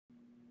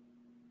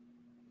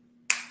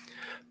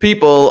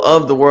People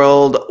of the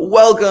world,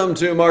 welcome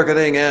to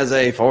Marketing as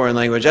a Foreign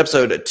Language,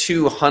 episode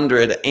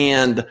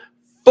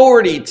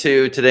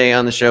 242. Today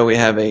on the show, we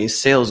have a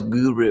sales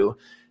guru.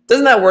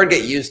 Doesn't that word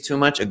get used too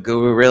much? A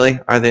guru, really?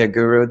 Are they a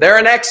guru? They're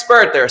an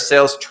expert. They're a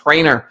sales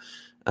trainer.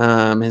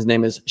 His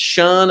name is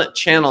Sean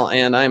Channel,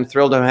 and I'm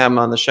thrilled to have him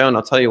on the show, and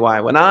I'll tell you why.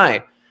 When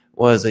I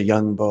was a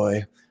young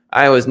boy,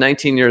 I was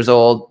 19 years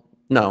old.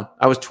 No,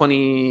 I was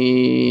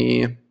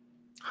 20.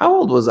 How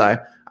old was I?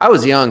 I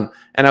was young,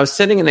 and I was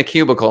sitting in a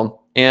cubicle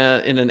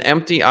and in an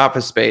empty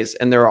office space,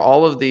 and there are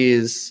all of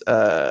these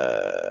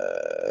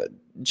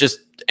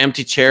just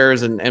empty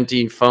chairs and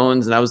empty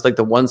phones, and I was like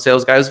the one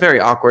sales guy. It was very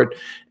awkward,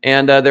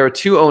 and there were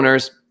two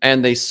owners,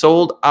 and they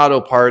sold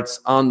auto parts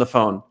on the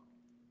phone.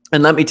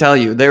 And let me tell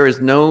you, there is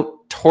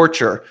no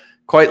torture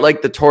quite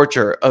like the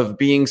torture of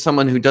being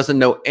someone who doesn't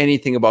know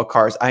anything about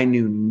cars. I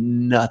knew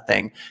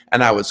nothing,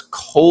 and I was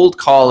cold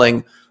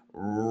calling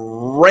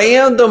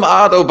random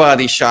auto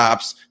body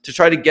shops to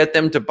try to get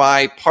them to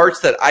buy parts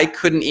that I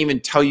couldn't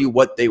even tell you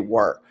what they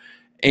were.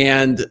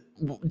 And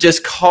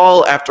just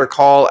call after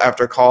call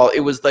after call. It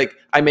was like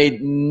I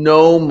made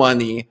no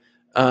money.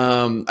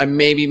 I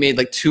maybe made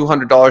like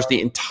 $200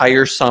 the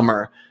entire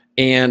summer.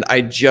 And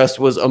I just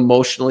was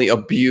emotionally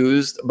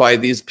abused by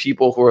these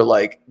people who are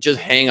like,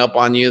 just hang up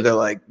on you. They're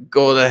like,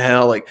 go to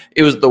hell. Like,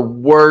 it was the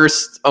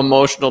worst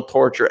emotional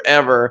torture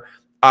ever.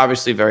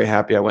 Obviously very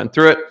happy I went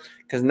through it,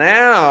 because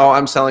now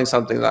I'm selling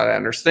something that I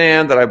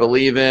understand, that I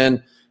believe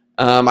in.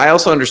 I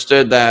also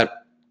understood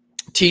that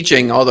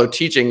teaching, although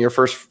teaching your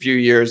first few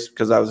years,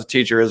 because I was a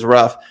teacher, is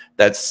rough,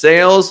 that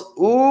sales,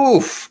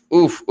 oof.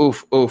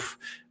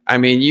 I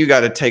mean, you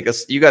got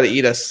to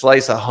eat a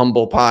slice of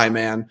humble pie,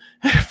 man,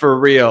 for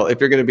real, if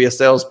you're going to be a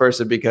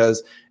salesperson,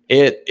 because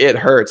it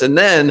hurts. And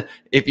then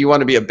if you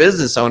want to be a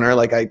business owner,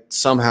 like I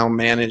somehow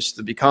managed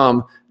to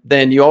become,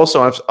 then you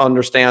also have to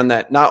understand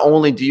that not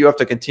only do you have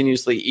to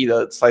continuously eat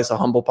a slice of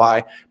humble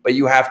pie, but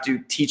you have to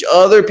teach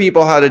other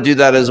people how to do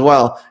that as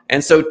well.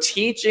 And so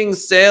teaching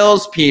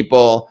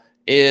salespeople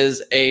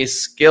is a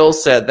skill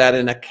set that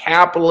in a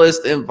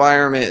capitalist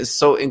environment is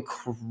so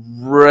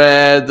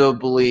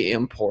incredibly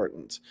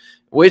important,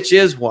 which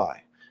is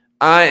why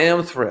I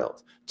am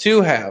thrilled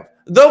to have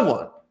the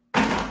one,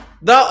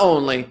 the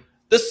only,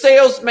 the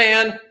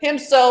salesman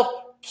himself.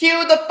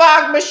 Cue the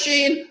fog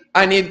machine.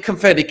 I need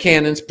confetti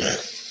cannons.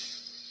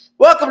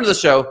 Welcome to the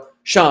show,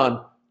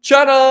 Sean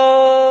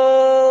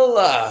Channel.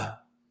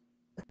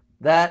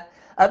 That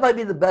might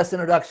be the best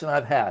introduction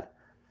I've had.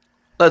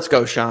 Let's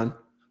go, Sean.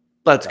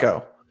 Let's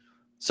go.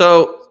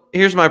 So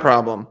here's my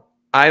problem.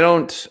 I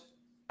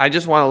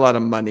just want a lot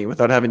of money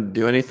without having to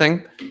do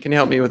anything. Can you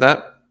help me with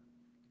that?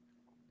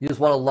 You just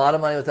want a lot of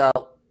money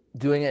without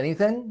doing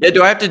anything? Yeah,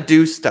 do I have to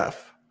do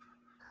stuff?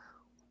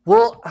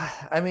 Well,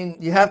 I mean,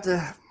 you have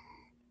to.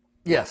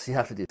 Yes, you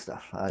have to do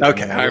stuff.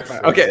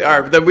 Okay,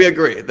 all right. Then we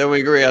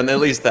agree on at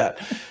least that.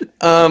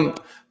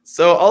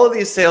 So all of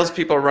these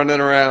salespeople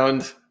running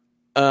around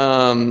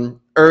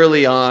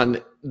early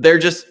on,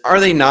 are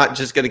they not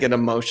just going to get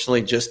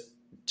emotionally just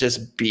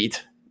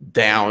beat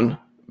down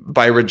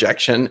by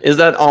rejection? Is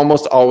that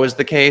almost always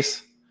the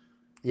case?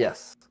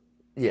 Yes.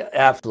 Yeah,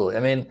 absolutely. I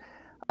mean,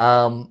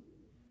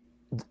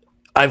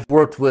 I've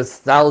worked with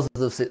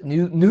thousands of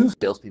new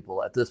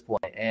salespeople at this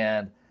point,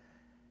 and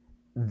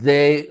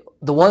the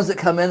ones that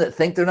come in that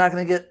think they're not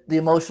going to get the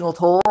emotional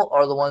toll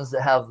are the ones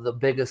that have the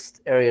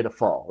biggest area to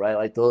fall, right?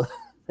 Like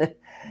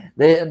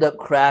they end up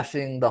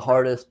crashing the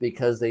hardest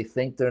because they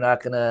think they're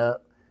not going to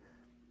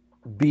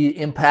be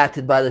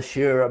impacted by the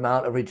sheer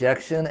amount of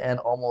rejection, and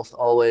almost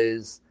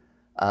always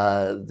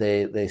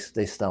they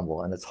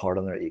stumble, and it's hard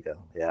on their ego.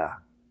 Yeah.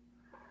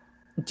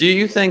 Do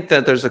you think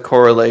that there's a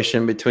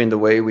correlation between the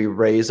way we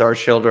raise our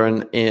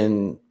children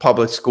in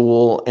public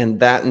school and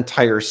that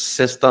entire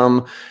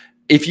system?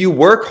 If you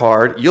work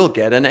hard, you'll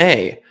get an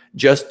A.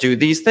 Just do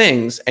these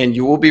things and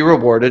you will be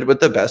rewarded with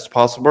the best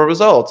possible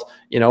result.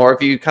 Or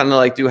if you kind of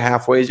like do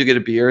halfways, you get a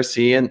B or a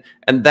C. And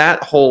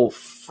that whole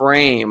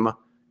frame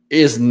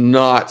is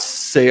not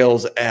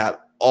sales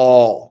at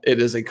all.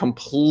 It is a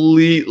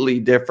completely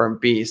different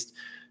beast.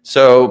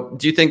 So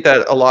do you think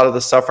that a lot of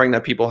the suffering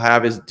that people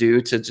have is due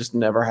to just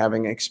never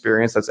having an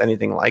experience that's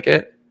anything like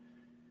it?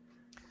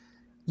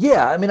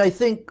 Yeah, I mean, I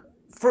think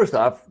first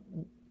off,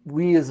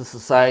 we as a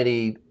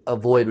society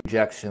avoid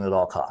rejection at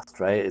all costs,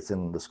 right? It's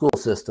in the school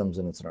systems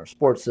and it's in our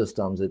sports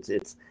systems.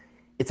 It's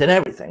in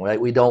everything, right?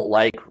 We don't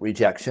like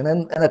rejection,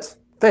 and that's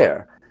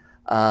fair.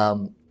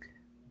 And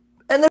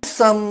there's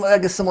some, I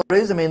guess,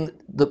 similarities. I mean,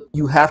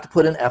 you have to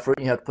put in effort,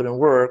 you have to put in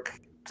work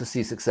to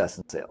see success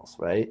in sales,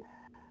 right?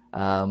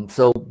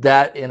 So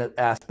that in an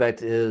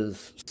aspect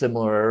is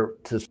similar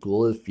to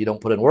school. If you don't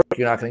put in work,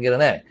 you're not going to get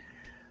an A.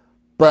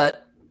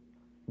 But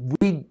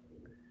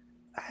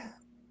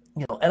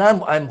and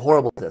I'm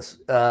horrible at this.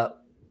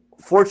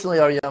 Fortunately,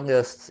 our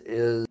youngest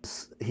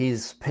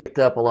he's picked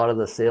up a lot of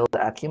the sales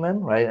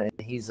acumen, right? And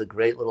he's a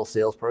great little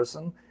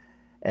salesperson.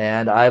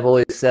 And I've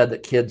always said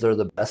that kids are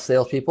the best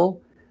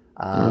salespeople.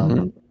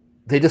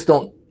 They just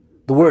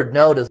the word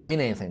no doesn't mean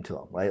anything to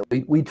them, right?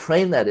 We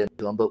train that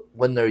into them, but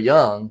when they're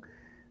young,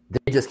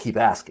 they just keep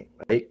asking,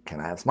 right? Can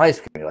I have some ice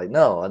cream? You're like,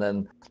 no. And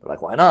then they're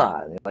like, why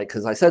not? And you're like,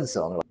 because I said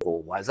so. And they're like,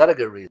 well, why is that a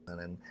good reason?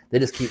 And they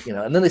just keep,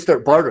 and then they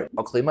start bartering.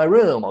 I'll clean my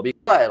room. I'll be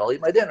quiet. I'll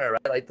eat my dinner,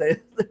 right? Like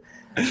they're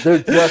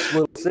just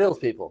little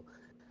salespeople.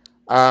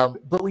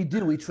 But we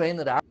train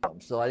it out.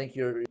 So I think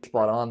you're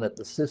spot on that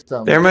the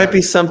system. There might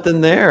be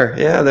something there.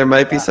 Yeah, there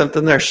might be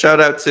something there.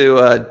 Shout out to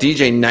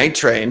DJ Night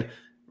Train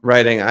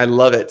writing. I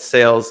love it.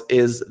 Sales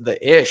is the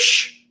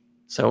ish.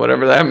 So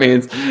whatever that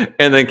means.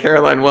 And then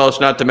Caroline Welsh,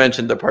 not to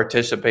mention the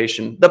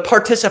participation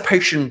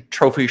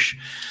trophies.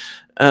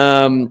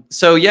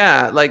 So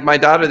yeah, like my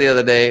daughter the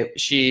other day,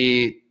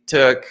 she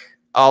took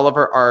all of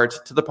her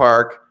art to the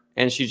park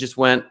and she just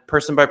went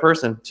person by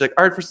person. She's like,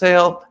 art for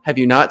sale. Have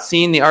you not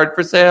seen the art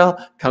for sale?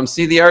 Come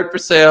see the art for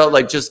sale.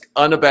 Like just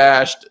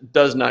unabashed,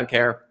 does not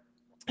care.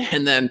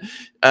 And then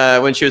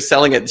when she was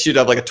selling it, she'd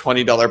have like a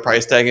 $20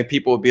 price tag and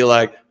people would be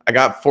like, I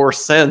got 4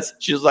 cents.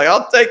 She was like,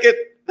 I'll take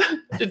it.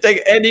 To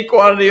take any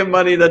quantity of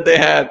money that they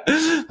had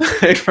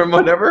from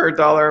whatever her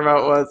dollar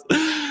amount was.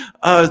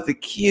 Oh, it was the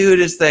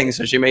cutest thing.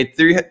 So she made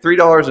 $3.40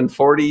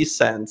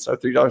 or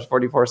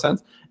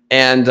 $3.44.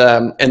 And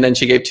then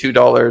she gave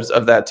 $2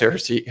 of that to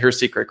her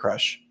secret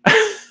crush.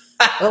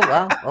 Oh,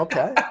 wow.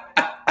 Okay.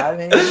 I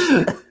mean,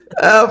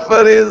 how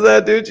funny is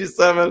that, dude? She's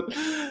 7.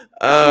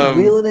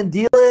 Wheeling and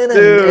dealing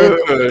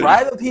and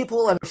bribing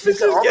people. I mean, she's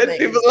just getting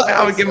people.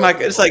 I would give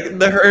it's like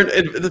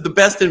the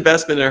best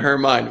investment in her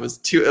mind was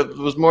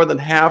more than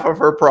half of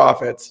her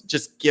profits.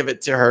 Just give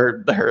it to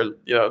her,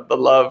 the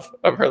love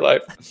of her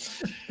life.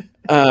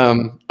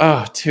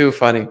 Too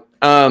funny.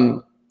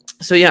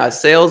 So yeah,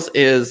 sales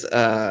is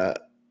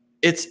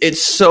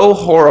it's so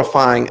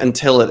horrifying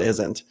until it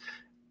isn't.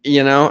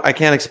 I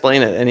can't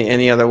explain it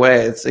any other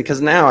way. It's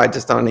because now I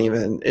just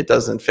it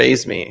doesn't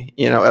faze me,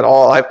 at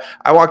all.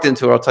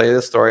 I'll tell you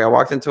this story. I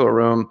walked into a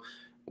room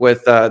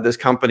with this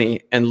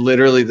company and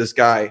literally this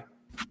guy,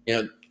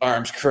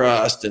 arms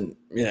crossed and,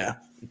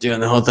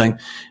 doing the whole thing.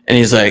 And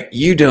he's like,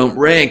 you don't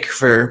rank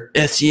for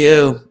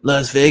SEO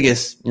Las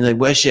Vegas. You're like,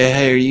 why should I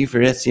hire you for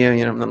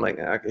SEO? And I'm like,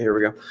 okay, here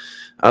we go.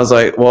 I was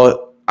like,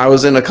 well, I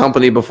was in a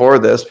company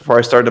before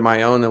I started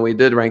my own and we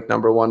did rank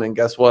number 1. And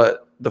guess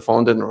what? The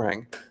phone didn't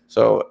ring.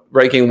 So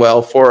ranking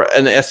well for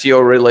an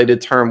SEO related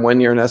term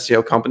when you're an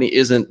SEO company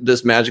isn't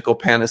this magical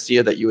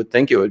panacea that you would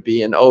think it would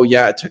be. And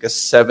it took us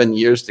 7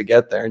 years to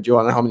get there. And do you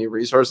want to know how many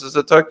resources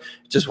it took?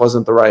 It just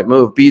wasn't the right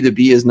move.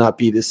 B2B is not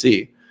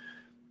B2C.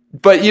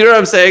 But you know what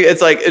I'm saying?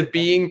 It's like it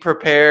being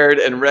prepared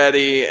and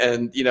ready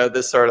and,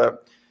 this sort of.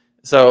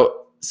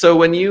 So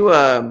when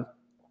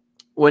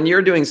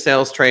you're doing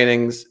sales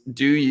trainings,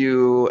 do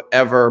you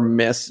ever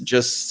miss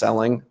just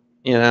selling,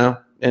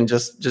 and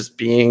just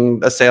being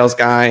a sales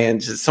guy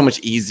and just so much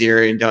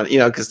easier and don't,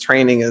 because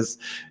training is,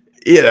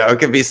 it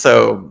can be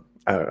so,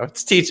 I don't know,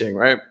 it's teaching,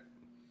 right?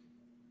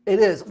 It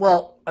is.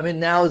 Well, I mean,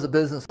 now as a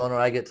business owner,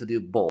 I get to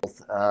do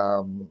both.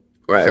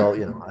 Right. So,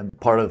 I'm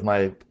part of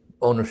my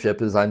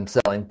ownership is I'm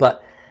selling,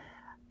 but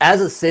as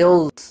a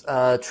sales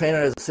trainer,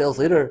 as a sales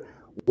leader,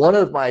 one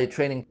of my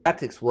training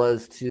tactics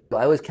was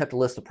I always kept a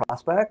list of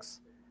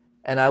prospects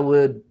and I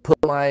would put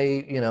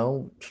my,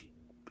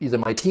 either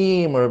my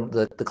team or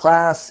the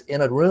class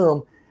in a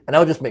room, and I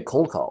would just make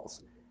cold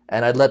calls,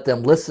 and I'd let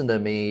them listen to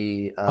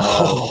me do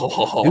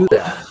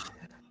that.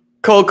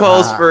 Cold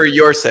calls for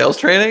your sales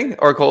training,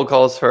 or cold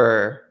calls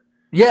for?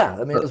 Yeah,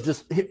 I mean, it was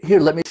just here.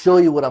 Let me show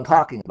you what I'm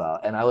talking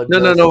about, and I would.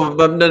 No.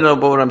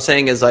 But what I'm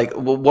saying is, like,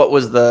 what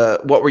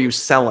were you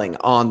selling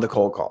on the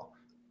cold call?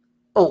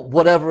 Oh,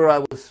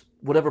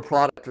 whatever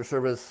product or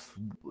service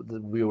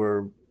we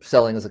were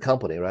selling as a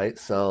company, right?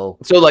 So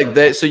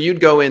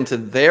you'd go into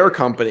their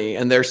company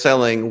and they're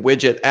selling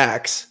widget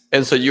X,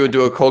 and so you would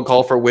do a cold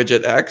call for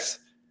widget X.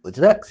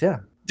 Widget X, yeah.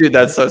 Dude,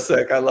 that's so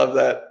sick. I love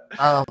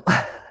that.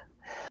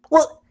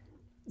 Well,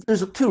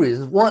 there's 2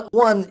 reasons.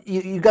 One,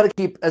 you got to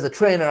keep, as a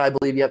trainer, I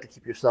believe you have to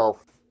keep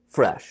yourself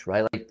fresh,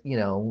 right? Like,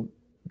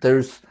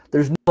 there's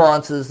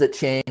nuances that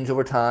change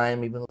over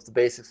time, even if the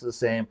basics are the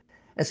same,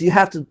 and so you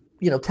have to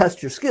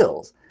test your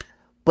skills.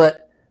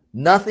 But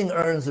nothing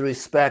earns the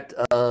respect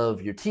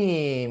of your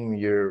team,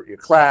 your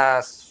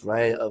class,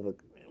 right? Of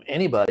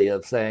anybody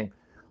of saying,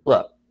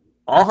 look,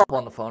 I'll hop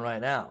on the phone right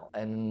now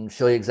and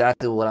show you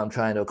exactly what I'm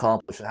trying to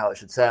accomplish and how it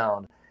should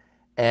sound.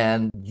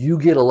 And you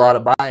get a lot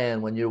of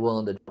buy-in when you're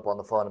willing to jump on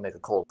the phone and make a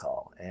cold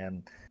call.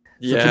 And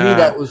so to me,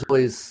 that was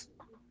always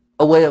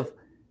a way of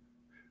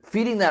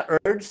feeding that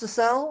urge to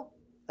sell,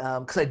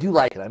 because I do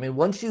like it. I mean,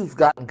 once you've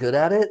gotten good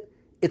at it,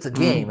 it's a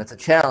game, it's a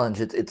challenge,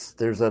 it's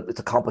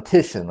a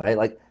competition, right?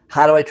 Like,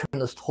 how do I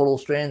turn this total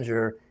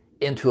stranger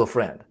into a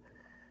friend?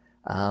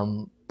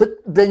 But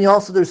then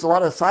there's a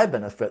lot of side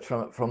benefits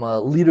from a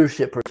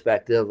leadership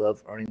perspective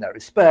of earning that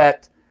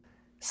respect,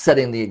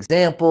 setting the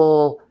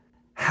example,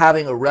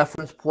 having a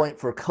reference point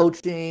for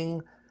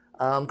coaching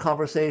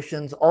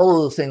conversations. All of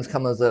those things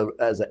come as an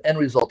end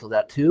result of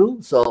that too.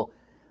 So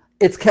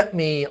it's kept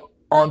me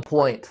on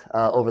point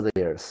over the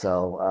years.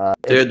 So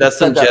dude, that's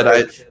some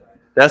Jedi.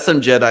 That's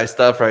some Jedi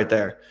stuff right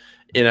there,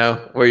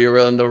 where you're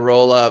willing to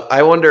roll up.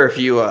 I wonder if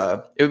it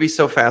would be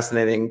so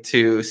fascinating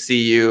to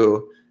see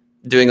you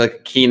doing like a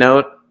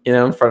keynote,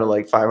 in front of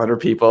like 500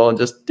 people and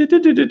just, just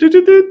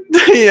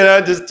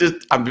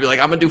I'm be like,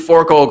 I'm gonna do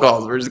 4 cold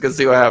calls. We're just gonna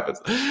see what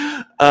happens.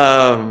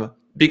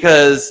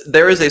 Because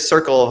there is a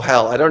circle of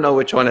hell. I don't know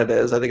which one it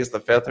is. I think it's the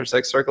 5th or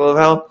 6th circle of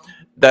hell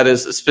that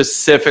is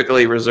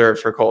specifically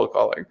reserved for cold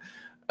calling.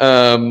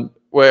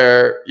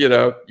 Where,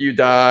 you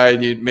die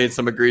and you made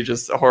some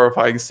egregious,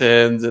 horrifying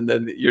sins, and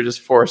then you're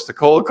just forced to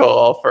cold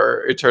call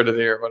for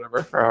eternity or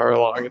whatever, for however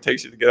long it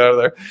takes you to get out of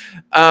there.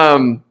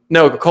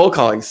 No, cold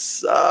calling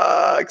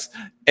sucks.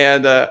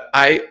 And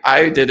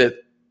I did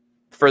it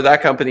for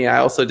that company. I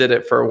also did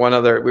it for one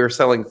other. We were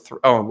selling.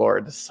 Oh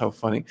Lord, this is so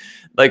funny.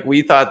 Like,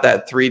 we thought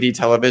that 3D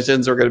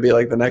televisions were going to be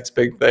like the next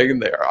big thing, and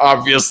they are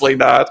obviously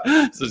not.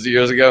 This was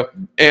years ago.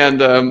 And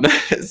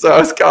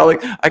so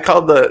I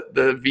called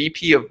the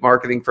VP of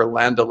marketing for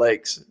Land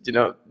O'Lakes.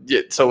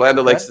 So Land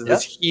O'Lakes is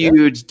this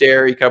huge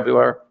dairy company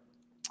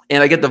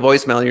and I get the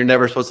voicemail, and you're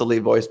never supposed to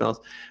leave voicemails,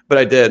 but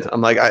I did.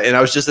 I'm like, and I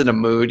was just in a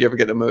mood. You ever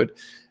get in a mood?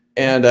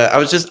 And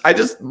I just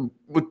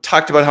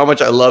talked about how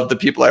much I love the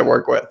people I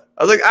work with.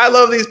 I was like, I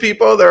love these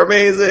people. They're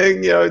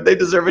amazing. They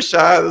deserve a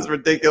shot. This is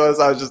ridiculous.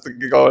 I was just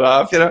going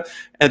off,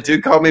 and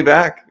dude called me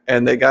back,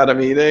 and they got a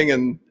meeting,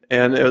 and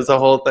it was a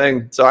whole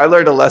thing. So I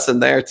learned a lesson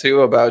there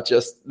too about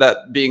just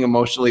that being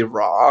emotionally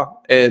raw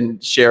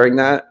and sharing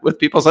that with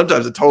people.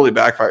 Sometimes it totally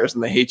backfires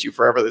and they hate you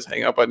forever. They just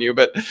hang up on you,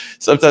 but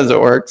sometimes it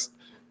works.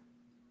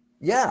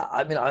 Yeah.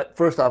 I mean,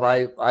 first off,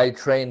 I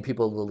train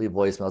people to leave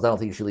voicemails. I don't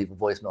think you should leave a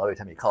voicemail every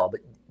time you call,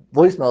 but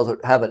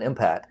voicemails have an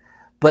impact.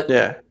 But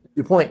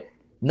your point,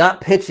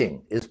 not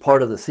pitching is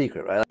part of the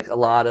secret, right? Like, a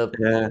lot of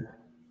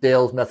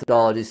sales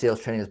methodology,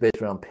 sales training is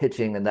based around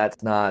pitching, and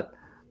that's not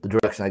the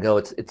direction I go.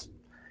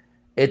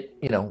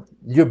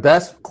 Your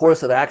best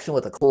course of action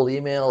with a cold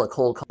email, a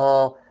cold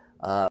call,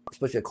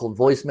 especially a cold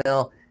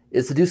voicemail,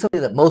 is to do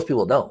something that most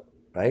people don't,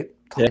 right?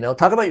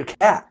 Talk about your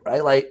cat,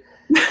 right? Like,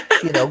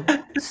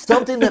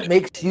 something that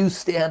makes you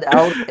stand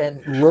out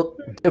and look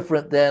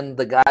different than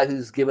the guy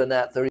who's given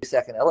that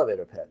 30-second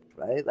elevator pitch,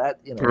 right?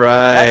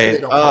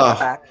 Right.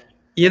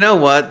 You know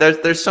what?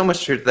 There's so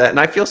much truth to that. And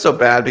I feel so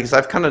bad because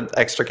I've kind of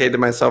extricated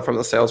myself from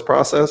the sales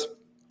process,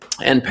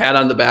 and pat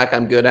on the back,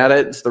 I'm good at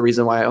it. It's the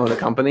reason why I own a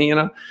company,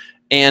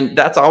 and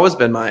that's always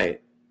been my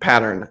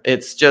pattern.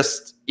 It's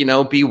just, be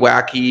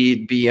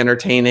wacky, be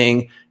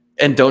entertaining,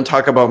 and don't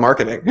talk about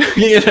marketing.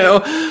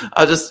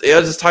 I'll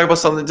just talk about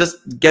something,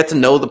 just get to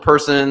know the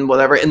person,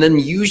 whatever. And then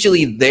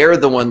usually they're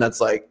the one that's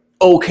like,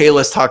 okay,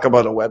 let's talk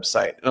about a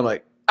website. And I'm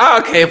like,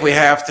 okay, if we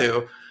have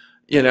to,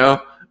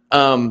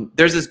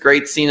 there's this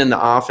great scene in The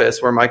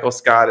Office where Michael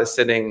Scott is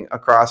sitting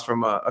across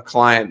from a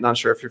client. Not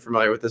sure if you're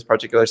familiar with this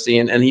particular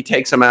scene. And he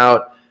takes him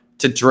out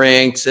to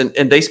drinks, and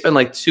they spend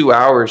like 2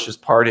 hours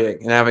just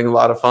partying and having a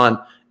lot of fun.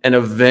 And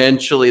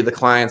eventually the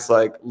client's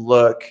like,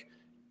 look,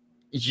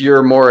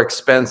 you're more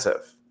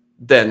expensive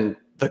than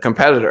the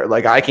competitor.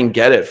 Like, I can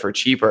get it for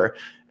cheaper.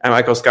 And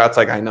Michael Scott's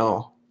like, I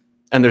know.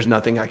 And there's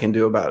nothing I can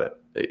do about it.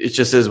 It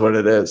just is what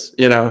it is,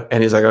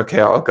 And he's like, okay,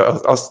 I'll go.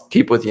 I'll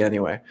keep with you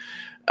anyway.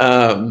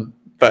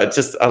 But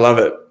just, I love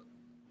it.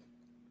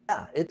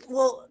 Yeah. At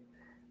the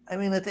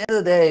end of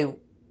the day,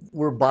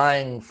 we're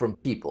buying from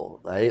people,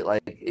 right?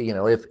 Like,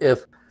 if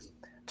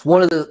it's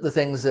one of the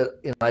things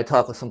that, I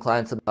talk with some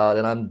clients about,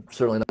 and I'm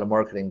certainly not a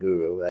marketing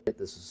guru, right?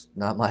 This is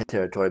not my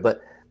territory,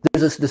 but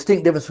there's this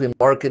distinct difference between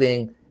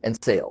marketing and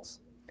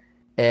sales.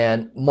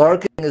 And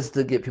marketing is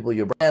to get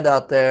your brand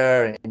out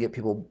there and get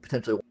people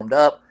potentially warmed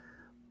up.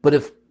 But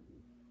if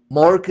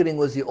marketing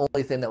was the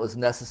only thing that was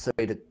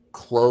necessary to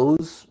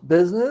close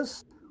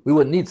business, we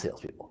wouldn't need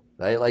salespeople,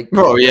 right? Like,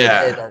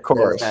 of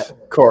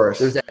course.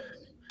 There's that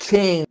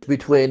change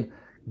between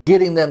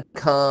getting them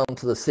to come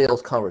to the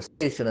sales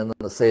conversation and then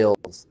the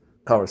sales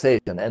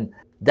conversation. And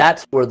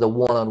that's where the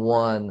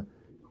one-on-one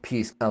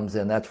piece comes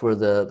in. That's where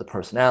the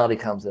personality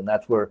comes in.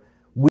 That's where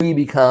we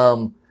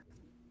become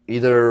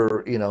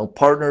either,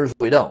 partners or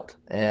we don't.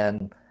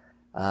 And,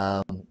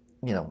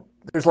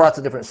 there's lots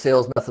of different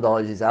sales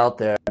methodologies out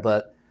there,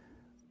 but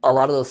a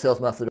lot of those sales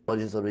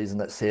methodologies are the reason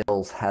that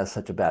sales has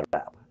such a bad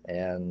rap.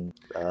 And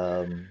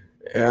well,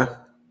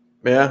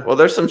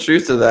 there's some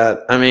truth to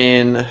that. I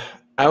mean,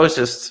 I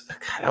was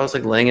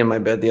like laying in my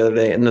bed the other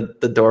day, and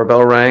the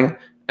doorbell rang,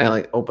 and I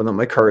like opened up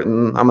my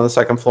curtain. I'm on the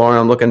second floor, and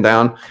I'm looking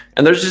down,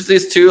 and there's just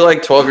these 2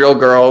 like 12-year-old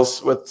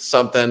girls with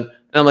something, and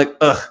I'm like,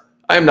 ugh,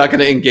 I'm not going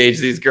to engage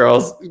these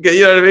girls.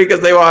 You know what I mean?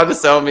 Because they wanted to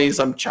sell me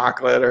some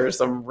chocolate or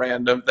some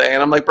random thing,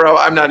 and I'm like, bro,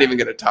 I'm not even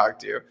going to talk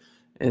to you,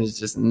 and it's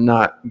just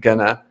not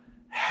gonna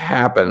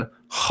happen.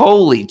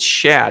 Holy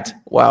chat!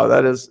 Wow,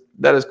 that is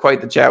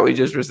quite the chat we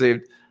just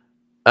received.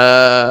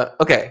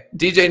 Okay.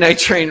 DJ Night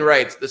Train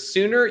writes, the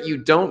sooner you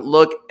don't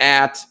look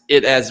at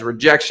it as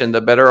rejection, the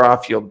better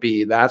off you'll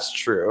be. That's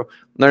true.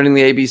 Learning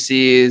the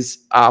ABCs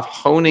of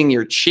honing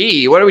your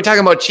chi. What are we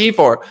talking about chi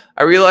for?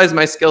 I realized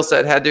my skill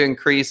set had to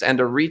increase and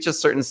to reach a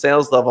certain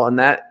sales level, and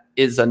that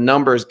is a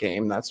numbers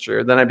game. That's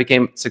true. Then I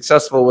became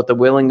successful with the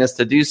willingness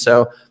to do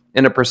so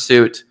in a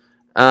pursuit.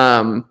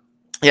 So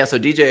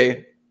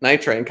DJ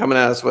Night Train coming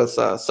at us with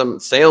some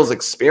sales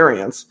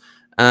experience.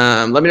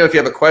 Let me know if you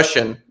have a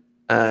question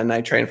and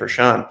I train for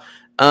Sean.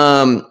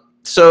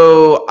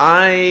 So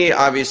I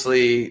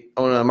obviously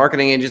own a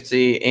marketing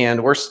agency,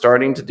 and we're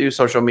starting to do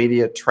social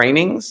media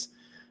trainings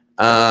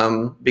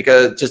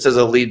because just as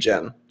a lead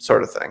gen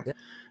sort of thing,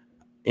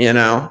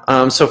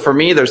 So for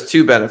me, there's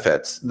two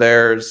benefits.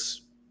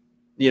 There's,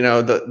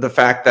 the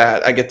fact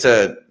that I get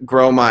to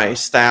grow my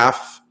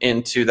staff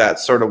into that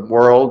sort of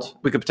world.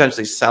 We could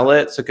potentially sell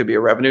it, so it could be a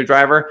revenue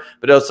driver,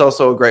 but it's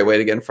also a great way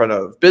to get in front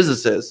of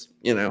businesses,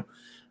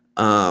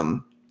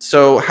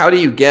 So how do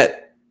you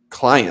get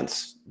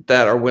clients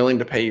that are willing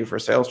to pay you for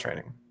sales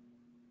training?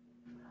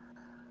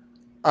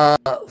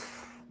 Well,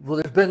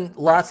 there's been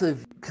lots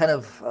of kind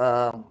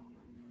of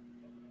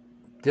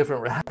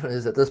different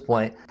avenues at this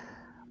point.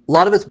 A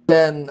lot of it's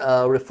been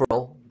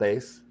referral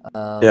based.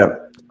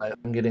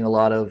 I'm getting a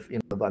lot of,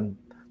 I'm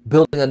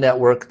building a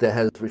network that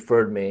has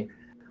referred me.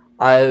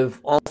 I've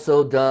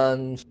also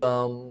done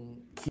some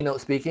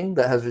keynote speaking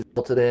that has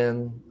resulted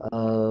in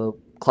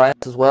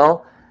clients as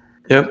well.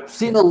 Yep.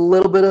 Seen a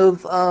little bit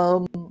of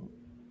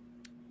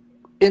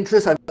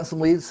interest. I've gotten some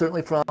leads,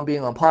 certainly from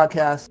being on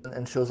podcasts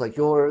and shows like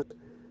yours.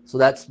 So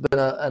that's been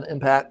an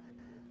impact.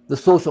 The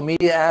social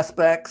media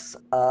aspects,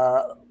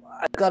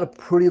 I've got a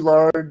pretty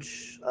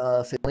large,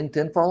 say,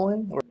 LinkedIn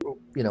following or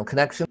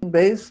connection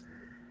base,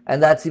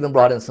 and that's even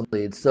brought in some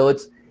leads. So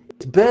it's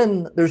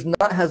been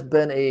has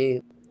been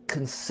a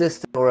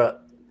consistent or a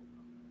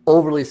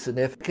overly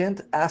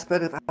significant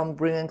aspect of how I'm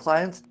bringing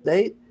clients to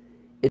date.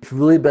 It's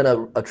really been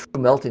a true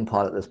melting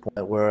pot at this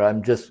point, where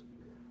I'm just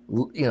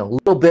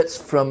little bits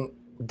from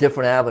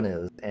different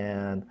avenues,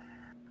 and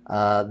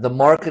the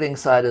marketing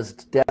side is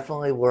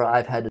definitely where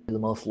I've had to do the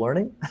most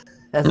learning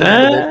as an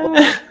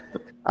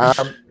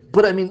individual.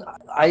 But I mean,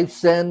 I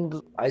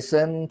send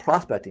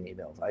prospecting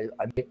emails. I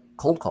make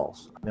cold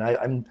calls.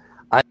 I mean,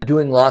 I'm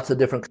doing lots of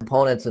different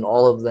components, and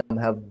all of them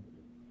have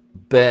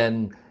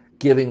been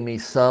giving me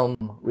some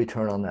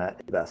return on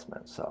that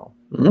investment. So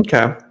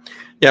okay,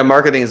 yeah,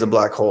 marketing is a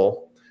black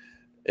hole.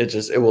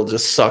 It will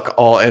just suck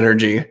all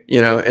energy,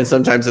 and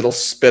sometimes it'll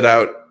spit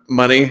out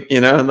money,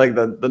 like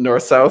the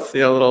north south,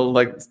 little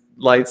like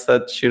lights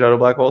that shoot out of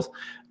black holes.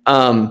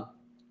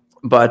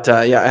 But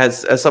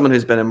as someone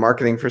who's been in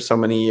marketing for so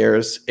many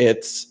years,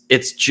 it's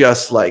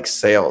just like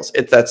sales.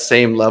 It's that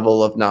same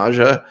level of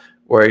nausea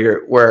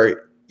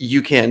where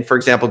you can, for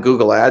example,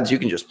 Google Ads, you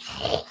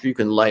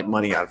can light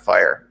money on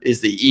fire. Is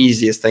the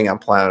easiest thing on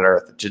planet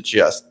Earth to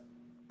just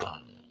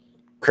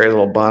create a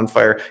little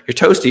bonfire. You're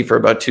toasty for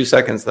about 2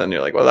 seconds, then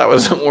you're like, well, that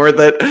wasn't worth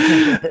it.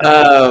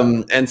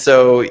 And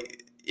so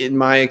in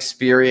my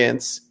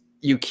experience,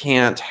 you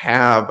can't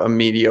have a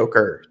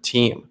mediocre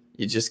team.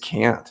 You just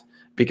can't.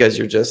 Because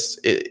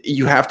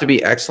you have to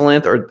be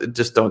excellent, or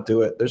just don't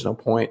do it. There's no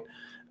point.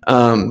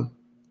 A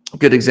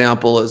good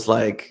example is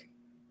like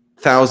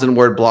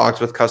 1,000-word blogs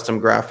with custom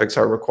graphics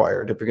are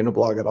required if you're going to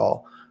blog at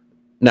all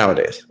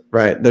nowadays,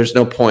 right? There's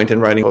no point in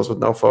writing those with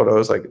no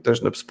photos. Like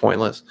it's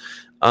pointless.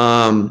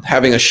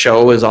 Having a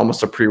show is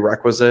almost a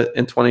prerequisite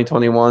in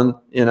 2021,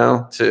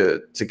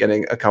 to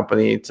getting a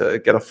company to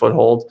get a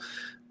foothold.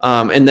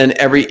 And then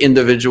every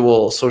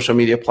individual social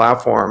media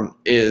platform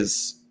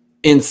is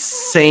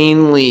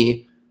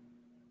insanely,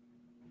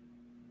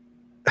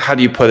 how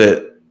do you put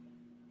it?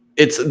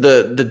 It's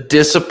the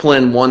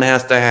discipline one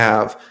has to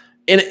have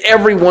in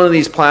every one of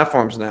these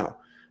platforms now.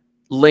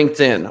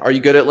 LinkedIn. Are you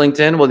good at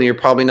LinkedIn? Well, then you're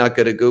probably not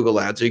good at Google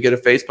Ads. Are you good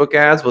at Facebook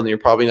ads? Well, then you're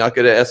probably not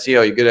good at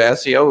SEO. You're good at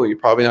SEO. Well, you're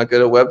probably not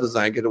good at web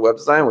design. Good at web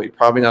design. Well, you're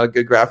probably not a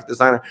good graphic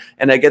designer.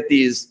 And I get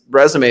these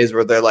resumes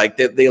where they're like,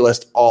 they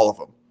list all of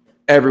them.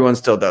 Everyone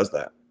still does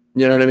that.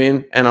 You know what I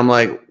mean? And I'm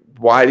like,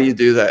 why do you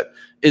do that?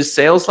 Is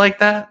sales like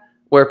that?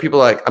 Where people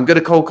are like, I'm good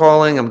at cold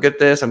calling, I'm good at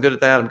this, I'm good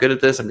at that, I'm good at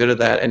this, I'm good at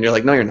that. And you're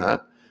like, no, you're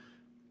not.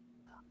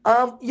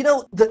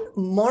 The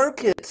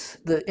market,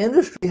 the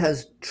industry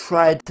has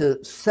tried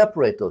to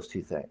separate those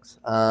two things.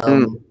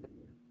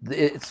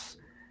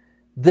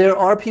 There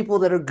are people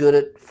that are good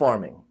at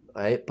farming,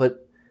 right?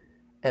 But,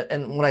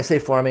 and when I say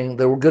farming,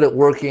 they're good at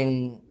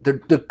working, they're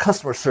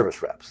customer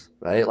service reps,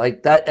 right?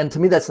 Like that. And to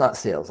me, that's not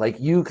sales. Like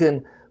you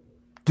can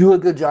do a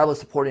good job of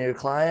supporting your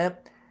client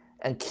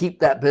and keep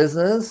that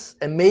business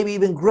and maybe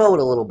even grow it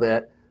a little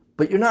bit,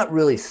 but you're not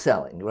really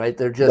selling, right?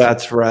 They're just...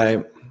 That's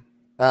right.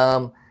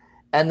 And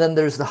then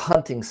there's the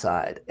hunting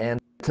side.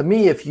 And to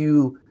me,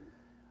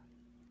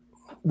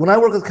 when I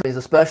work with companies,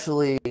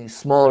 especially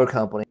smaller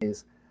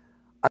companies,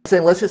 I'm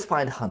saying, let's just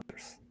find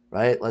hunters,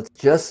 right? Let's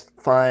just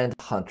find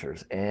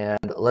hunters and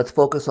let's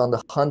focus on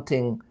the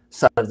hunting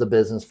side of the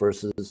business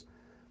versus,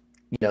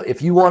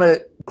 if you want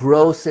to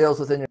grow sales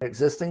within your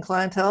existing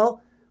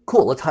clientele,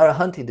 cool, let's hire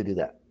hunting to do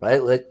that,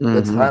 right?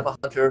 Let's hire a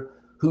hunter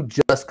who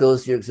just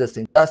goes to your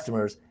existing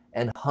customers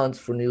and hunts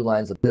for new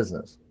lines of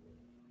business.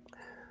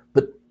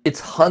 But it's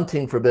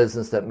hunting for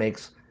business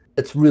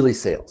it's really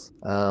sales.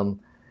 I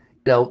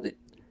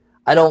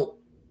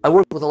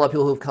work with a lot of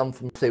people who've come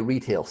from, say,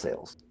 retail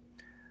sales.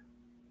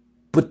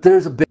 But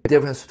there's a big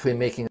difference between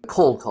making a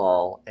cold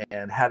call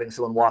and having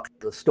someone walk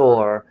into the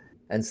store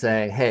and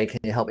saying, hey,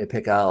 can you help me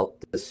pick out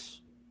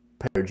this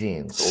pair of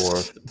jeans or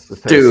this pair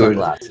of Dude,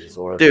 sunglasses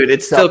or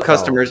it's cell still phone.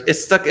 customers.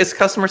 It's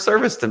customer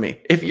service to me.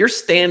 If you're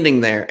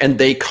standing there and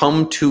they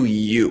come to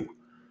you,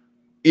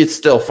 it's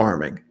still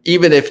farming.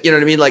 Even if, you know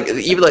what I mean? Like,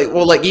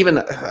 even,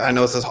 I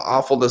know this is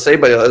awful to say,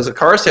 but as a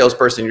car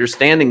salesperson, you're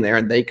standing there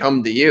and they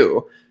come to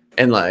you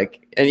and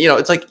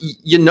it's like,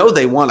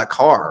 they want a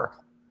car.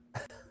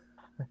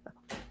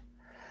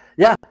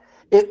 Yeah.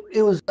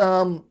 It was,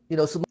 so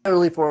my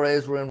early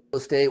forays were in real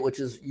estate, which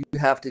is you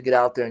have to get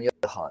out there and you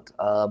have to hunt.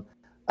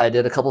 I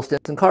did a couple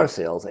stints in car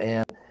sales,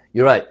 and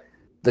you're right.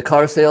 The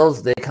car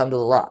sales, they come to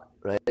the lot,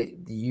 right?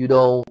 You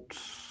don't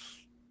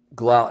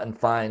go out and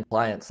find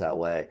clients that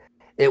way.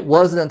 It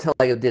wasn't until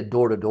I did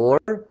door to door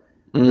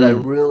that I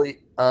really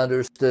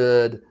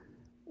understood,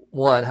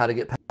 one, how to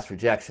get past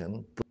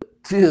rejection, but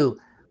two,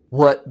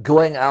 what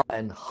going out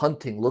and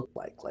hunting looked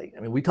like.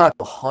 We talked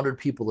to 100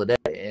 people a day,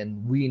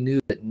 and we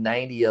knew that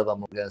 90 of them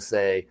were going to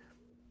say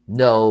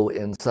no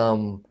in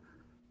some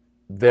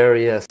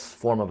various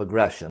form of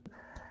aggression.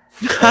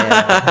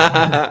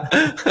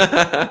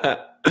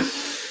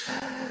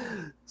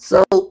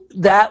 So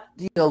that,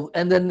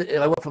 and then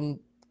I went from,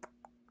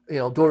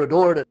 door to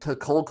door to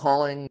cold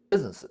calling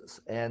businesses.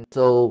 And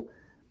so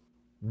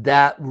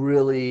that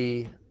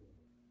really,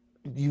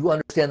 you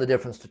understand the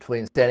difference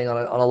between standing on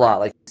a lot,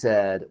 like you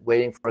said,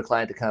 waiting for a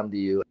client to come to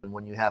you, and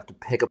when you have to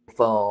pick up the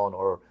phone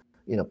or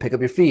pick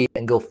up your feet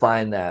and go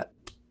find that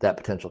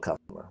potential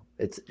customer.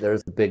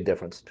 There's a big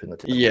difference between the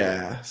two.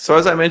 Yeah. So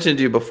as I mentioned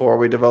to you before,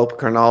 we develop a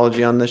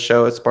chronology on this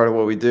show. It's part of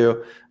what we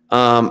do.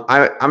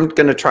 I'm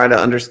going to try to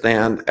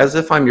understand, as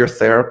if I'm your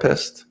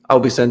therapist. I'll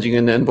be sending you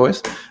an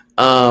invoice.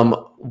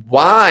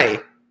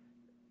 Why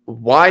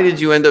did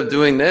you end up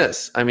doing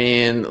this? I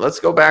mean,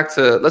 let's go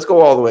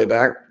all the way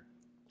back.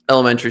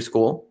 Elementary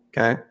school.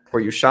 Okay. Were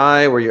you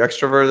shy? Were you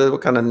extroverted?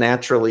 What kind of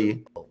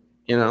naturally,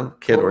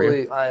 kid were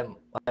you?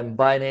 I'm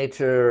by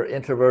nature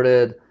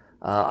introverted.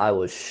 I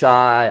was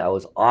shy. I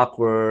was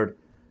awkward.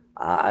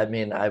 I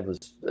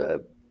was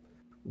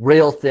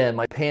rail thin.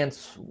 My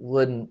pants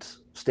wouldn't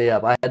stay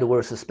up. I had to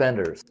wear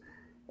suspenders,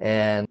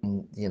 and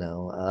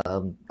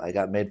I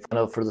got made fun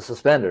of for the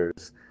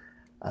suspenders.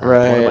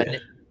 Right. One of my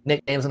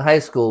nicknames in high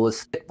school was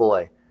Stick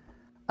Boy,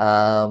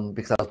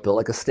 because I was built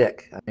like a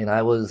stick.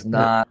 I was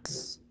not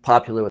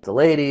popular with the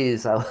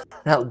ladies. I was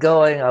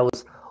outgoing. I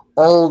was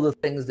all the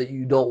things that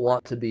you don't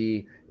want to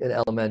be in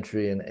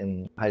elementary and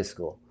in high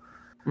school.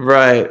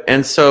 Right.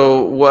 And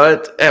so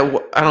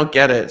I don't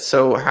get it.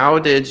 So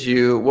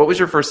what was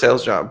your first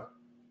sales job?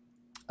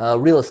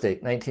 Real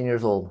estate, 19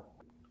 years old.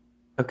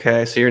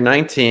 Okay. So you're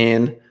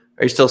 19.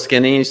 Are you still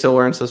skinny? You still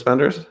wearing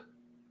suspenders?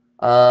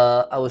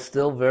 I was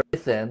still very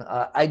thin.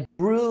 I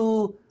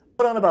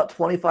put on about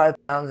 25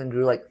 pounds and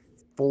grew like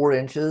 4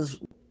 inches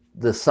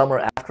the summer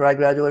after I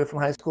graduated from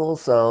high school.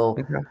 So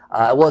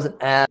I wasn't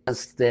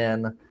as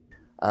thin,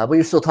 but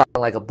you're still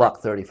talking like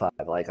 $135.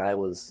 Like I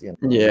was,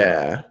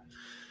 Yeah.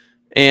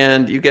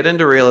 And you get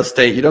into real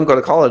estate. You don't go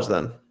to college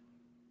then?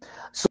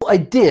 So I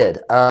did.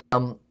 I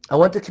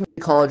went to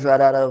community college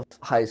right out of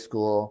high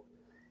school.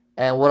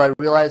 And what I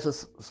realized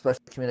was,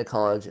 especially community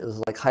college, it was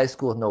like high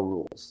school with no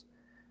rules.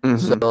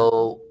 Mm-hmm.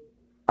 So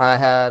I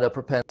had a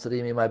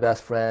propensity, me and my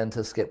best friend,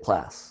 to skip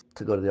class,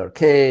 to go to the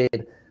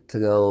arcade, to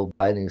go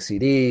buy new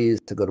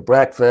CDs, to go to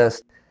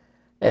breakfast.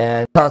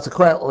 And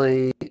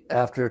consequently,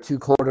 after 2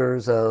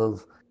 quarters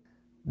of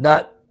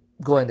not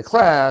going to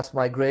class,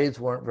 my grades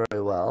weren't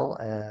very well,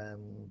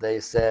 and they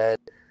said,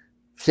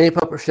 shape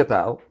up or ship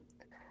out.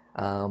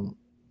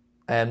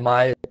 And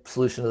my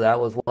solution to that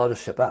was, well, I'll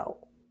just ship out.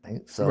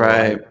 Right? So,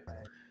 right.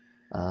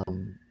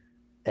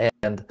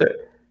 And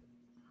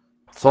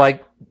so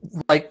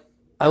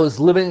I was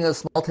living in a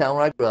small town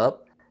where I grew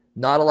up,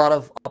 not a lot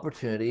of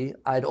opportunity.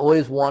 I'd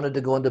always wanted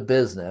to go into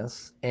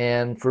business.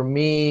 And for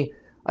me,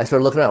 I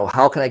started looking at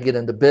how can I get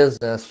into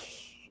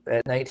business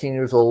at 19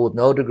 years old with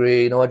no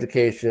degree, no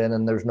education,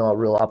 and there's no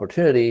real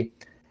opportunity.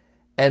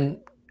 And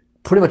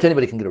pretty much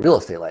anybody can get a real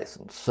estate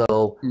license.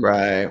 So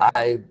right.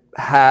 I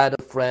had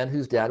a friend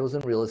whose dad was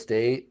in real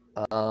estate,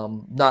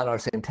 not in our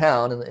same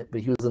town,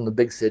 but he was in the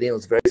big city and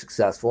was very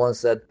successful, and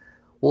said,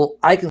 well,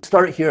 I can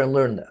start here and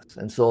learn this.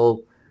 And so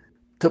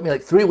it took me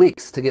like 3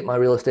 weeks to get my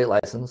real estate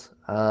license,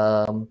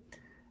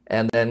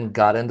 and then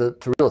got into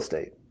real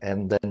estate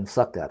and then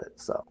sucked at it.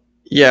 So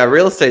yeah,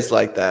 real estate's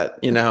like that,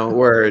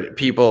 where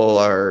people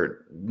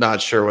are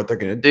not sure what they're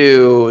going to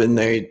do, and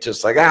they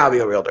just like, I'll be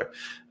a realtor.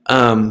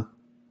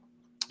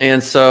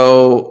 And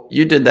so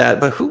you did that,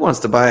 but who wants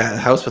to buy a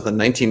house with a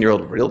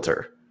 19-year-old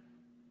realtor?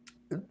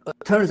 It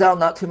turns out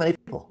not too many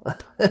people.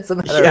 As a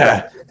matter of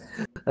fact.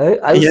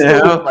 I was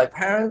still with my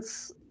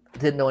parents,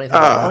 didn't know anything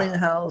about owning a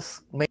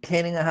house,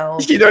 maintaining a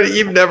house.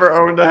 You've never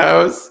owned a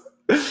house?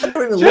 I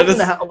never even lived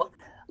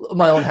in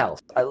my own house.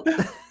 I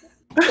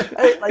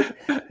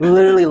like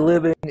literally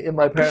living in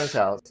my parents'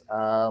 house.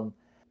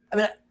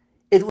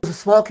 It was a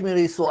small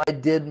community, so I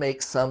did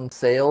make some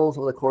sales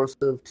over the course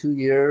of 2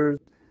 years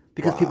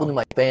because people knew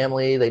my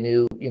family. They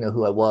knew,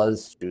 who I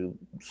was through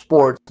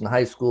sports in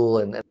high school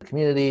and the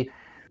community.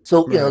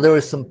 So, there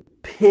was some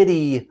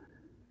pity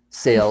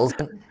sales.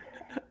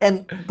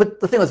 But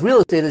the thing with real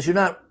estate is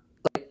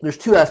there's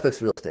two aspects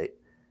of real estate.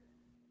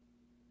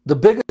 The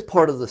biggest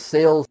part of the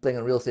sales thing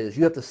in real estate is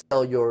you have to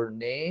sell your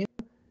name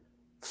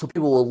so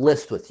people will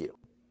list with you.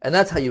 And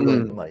that's how you really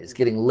make money, is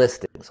getting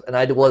listings. And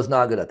I was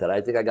not good at that.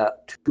 I think I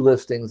got 2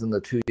 listings in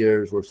the 2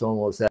 years where someone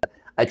will say,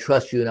 I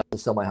trust you enough to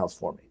sell my house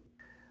for me.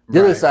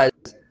 The other side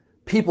is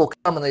people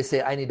come and they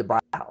say, I need to buy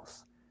a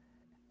house.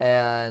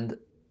 And,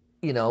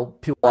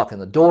 people walk in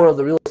the door of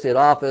the real estate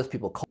office,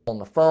 people call on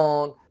the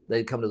phone,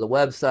 they come to the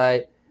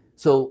website.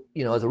 So,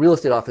 as a real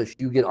estate office,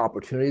 you get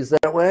opportunities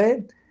that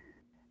way.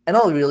 And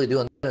all you're really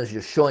doing is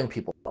you're showing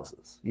people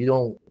houses. You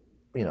don't,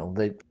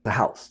 the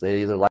house.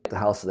 They either like the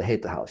house or they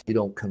hate the house. You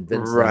don't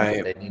convince them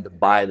that they need to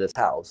buy this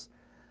house.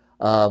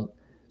 So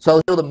I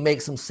was able to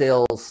make some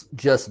sales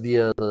just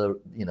via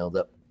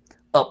the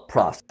up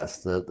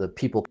process, the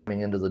people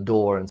coming into the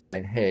door and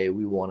saying, hey,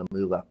 we want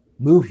to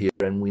move here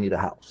and we need a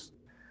house.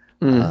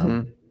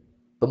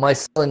 But my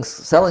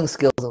selling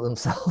skills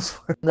themselves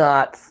were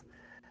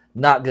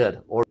not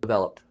good or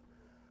developed.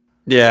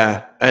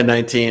 Yeah, at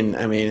 19,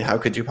 I mean, how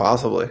could you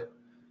possibly?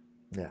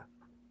 Yeah.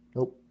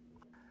 Nope.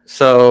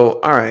 So,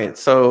 all right.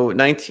 So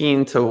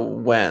 19 to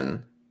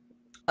when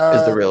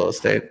is the real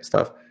estate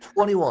stuff?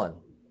 21.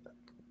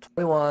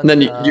 And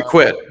then you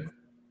quit.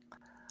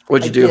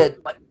 What'd you do? Did.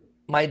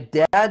 My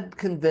dad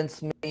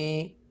convinced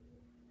me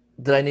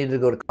that I needed to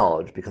go to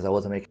college because I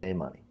wasn't making any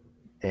money.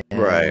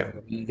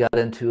 And we got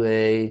into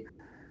a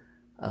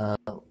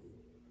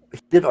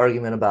heated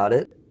argument about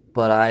it,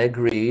 but I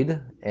agreed.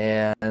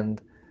 And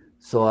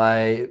so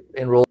I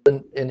enrolled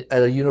in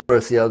at a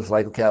university. I was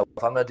like, okay,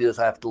 if I'm going to do this,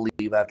 I have to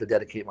leave. I have to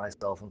dedicate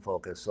myself and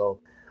focus. So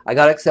I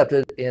got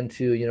accepted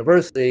into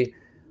university,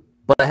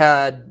 but I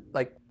had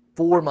like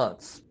 4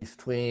 months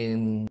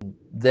between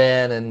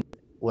then and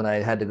when I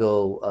had to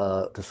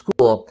go to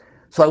school.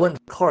 So I went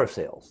to car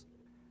sales.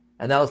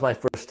 And that was my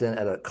first stint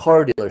at a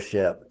car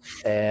dealership.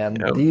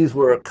 And these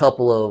were a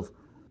couple of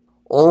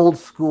old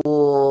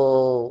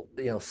school,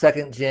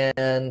 second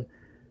gen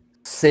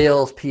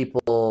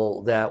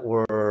salespeople that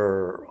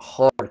were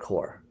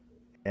hardcore.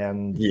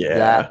 And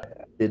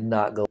that did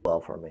not go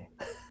well for me.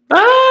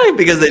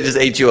 Because they just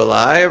ate you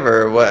alive,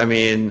 or what? I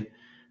mean,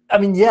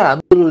 yeah, I'm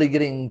literally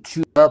getting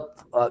chewed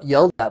up,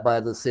 yelled at by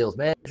the sales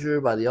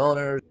manager, by the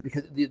owners,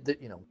 because you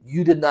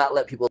did not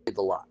let people leave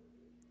the lot.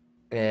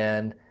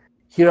 And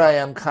here I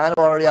am, kind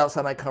of already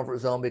outside my comfort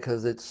zone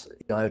because it's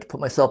I have to put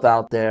myself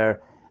out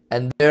there,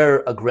 and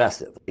they're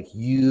aggressive. Like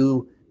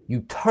you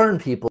turn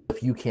people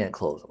if you can't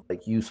close them.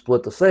 Like you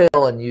split the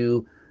sale and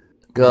you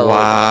go.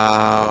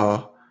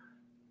 Wow.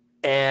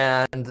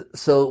 And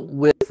so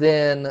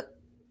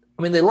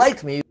they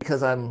liked me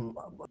because I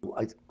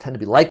tend to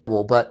be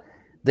likable, but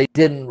they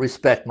didn't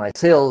respect my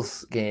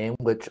sales game,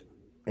 which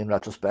in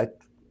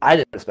retrospect, I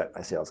didn't respect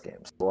my sales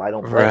game. So I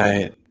don't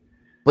blame them.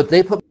 But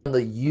they put me on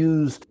the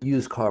used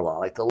car lot,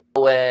 like the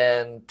low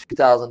end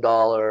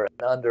 $2,000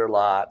 and under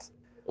lot.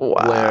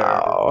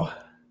 Wow.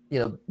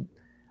 Where,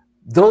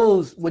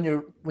 those when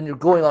you're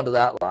going onto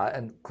that lot,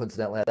 and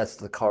coincidentally that's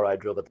the car I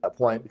drove at that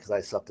point because I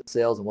sucked at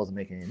sales and wasn't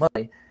making any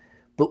money.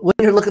 But when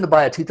you're looking to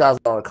buy a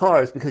 $2,000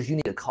 car, it's because you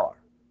need a car.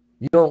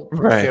 You don't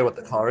care what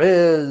the car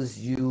is.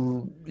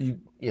 You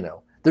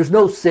there's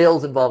no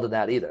sales involved in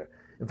that either.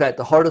 In fact,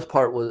 the hardest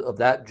part of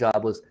that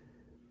job was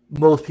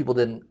most people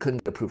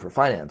couldn't get approved for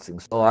financing.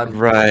 So I'm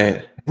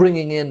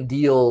bringing in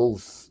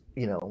deals,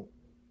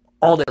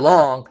 all day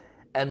long,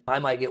 and I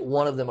might get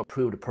one of them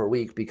approved per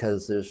week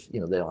because there's, they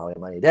don't have any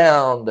money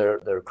down,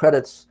 their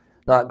credit's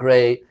not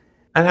great.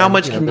 And how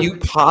much can you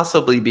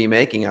possibly be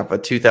making up a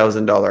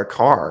 $2,000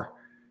 car?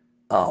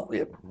 Oh,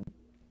 yeah,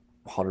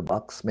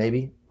 $100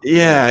 maybe.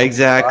 Yeah,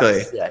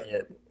 exactly.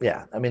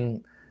 Yeah.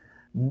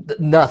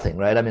 Nothing,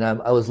 right?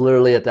 I was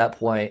literally at that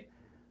point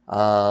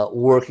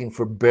working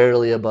for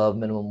barely above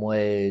minimum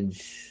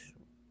wage,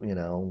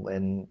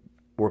 and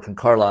working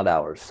car lot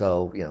hours.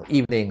 So,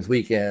 evenings,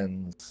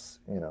 weekends,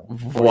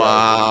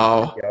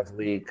 wow. 40 hours a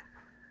week.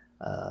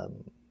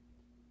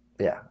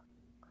 Yeah.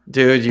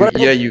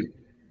 Dude,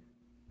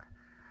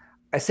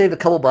 I saved a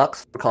couple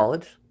bucks for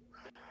college.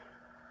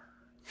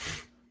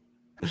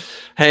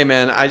 Hey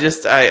man, I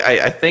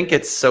think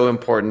it's so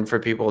important for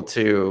people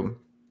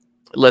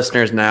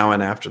listeners now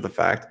and after the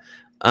fact,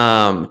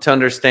 to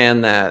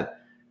understand that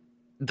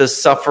the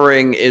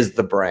suffering is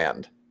the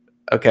brand.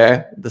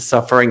 Okay. The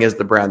suffering is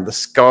the brand. The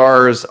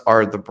scars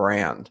are the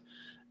brand.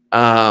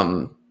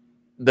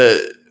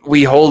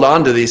 We hold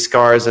on to these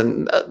scars,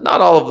 and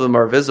not all of them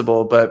are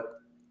visible,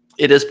 but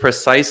it is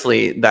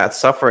precisely that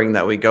suffering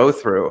that we go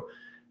through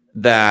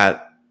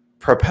that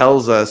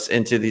propels us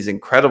into these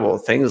incredible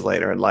things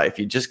later in life.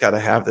 You just got to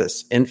have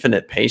this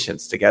infinite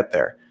patience to get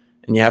there,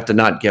 and you have to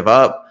not give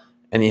up,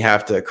 and you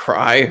have to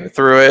cry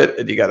through it,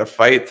 and you got to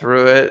fight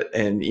through it,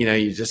 and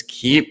you just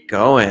keep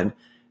going,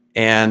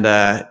 and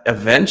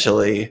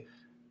eventually,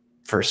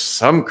 for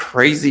some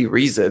crazy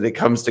reason, it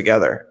comes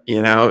together.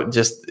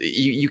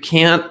 You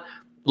can't.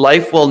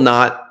 Life will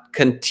not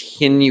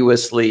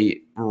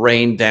continuously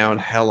rain down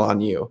hell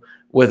on you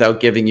without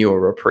giving you a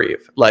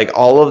reprieve. Like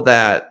all of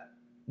that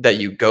that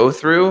you go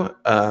through,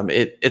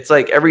 it's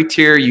like every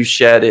tear you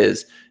shed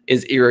is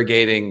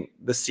irrigating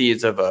the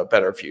seeds of a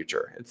better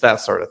future. It's that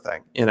sort of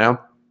thing, you know?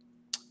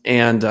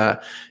 And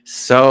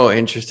so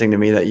interesting to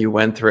me that you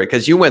went through it,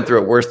 because you went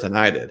through it worse than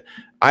I did.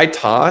 I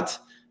taught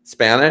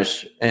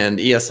Spanish and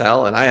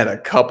ESL, and I had a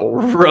couple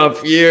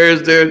rough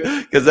years, dude,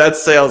 because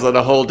that's sales at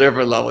a whole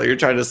different level. You're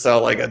trying to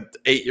sell like an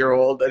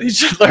 8-year-old that he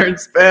should learn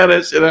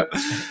Spanish, you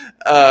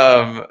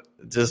know?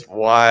 Just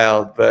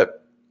wild.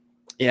 But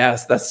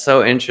yes, that's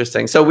so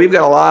interesting. So we've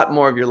got a lot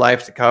more of your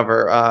life to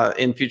cover.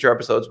 In future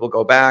episodes, we'll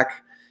go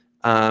back,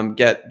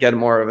 get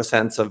more of a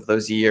sense of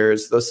those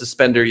years, those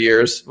suspender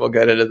years. We'll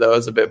get into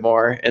those a bit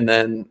more. And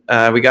then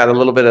we got a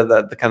little bit of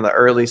the kind of the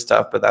early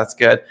stuff, but that's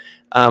good.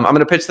 I'm going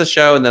to pitch the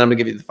show, and then I'm going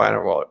to give you the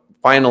final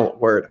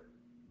word.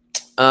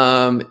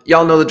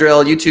 Y'all know the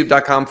drill.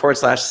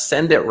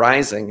 YouTube.com/Send It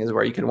Rising is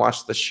where you can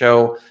watch the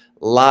show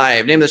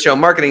live. Name of the show,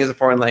 Marketing is a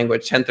Foreign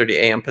Language, 10:30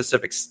 a.m.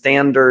 Pacific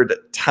Standard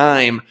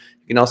Time.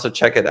 You can also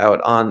check it out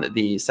on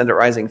the Send It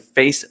Rising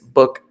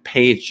Facebook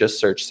page. Just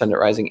search Send It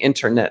Rising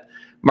Internet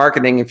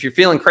Marketing. If you're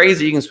feeling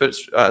crazy, you can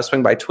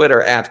swing by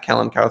Twitter at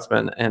Kellen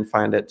Kautzman and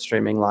find it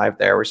streaming live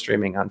there. We're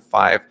streaming on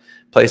 5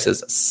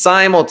 places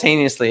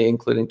simultaneously,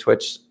 including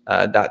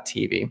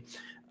Twitch.tv.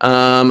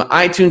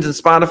 iTunes and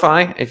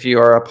Spotify, if you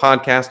are a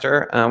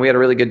podcaster. We had a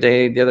really good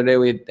day. The other day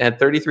we had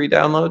 33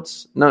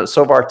 downloads. No,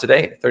 so far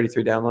today,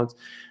 33 downloads.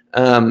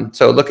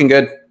 So looking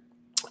good.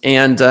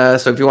 And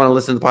so if you want to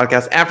listen to the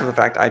podcast after the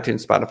fact,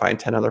 iTunes, Spotify, and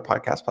 10 other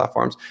podcast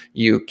platforms,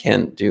 you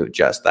can do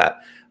just that.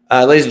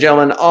 Ladies and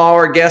gentlemen,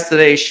 our guest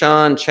today,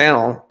 Sean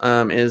Channel,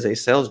 is a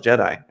sales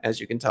Jedi,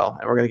 as you can tell.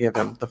 And we're going to give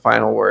him the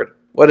final word.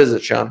 What is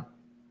it, Sean?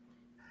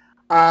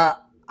 I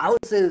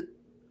would say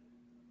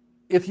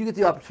if you get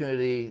the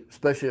opportunity,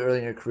 especially early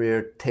in your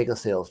career, take a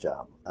sales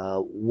job.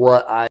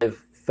 What I've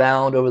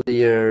found over the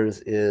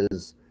years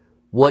is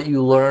what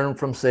you learn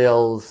from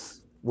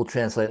sales will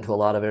translate into a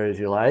lot of areas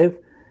of your life.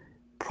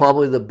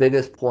 Probably the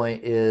biggest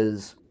point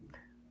is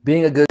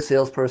being a good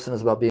salesperson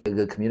is about being a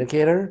good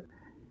communicator,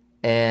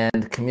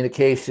 and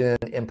communication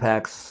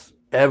impacts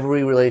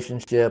every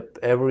relationship,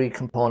 every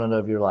component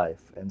of your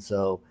life. And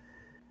so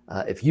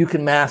if you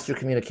can master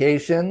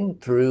communication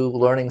through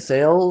learning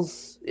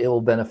sales, it will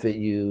benefit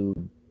you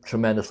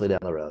tremendously down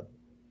the road.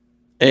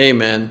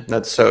 Amen.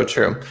 That's so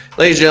true.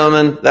 Ladies and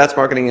gentlemen, that's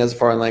Marketing as a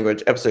Foreign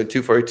Language, episode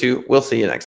 242. We'll see you next time.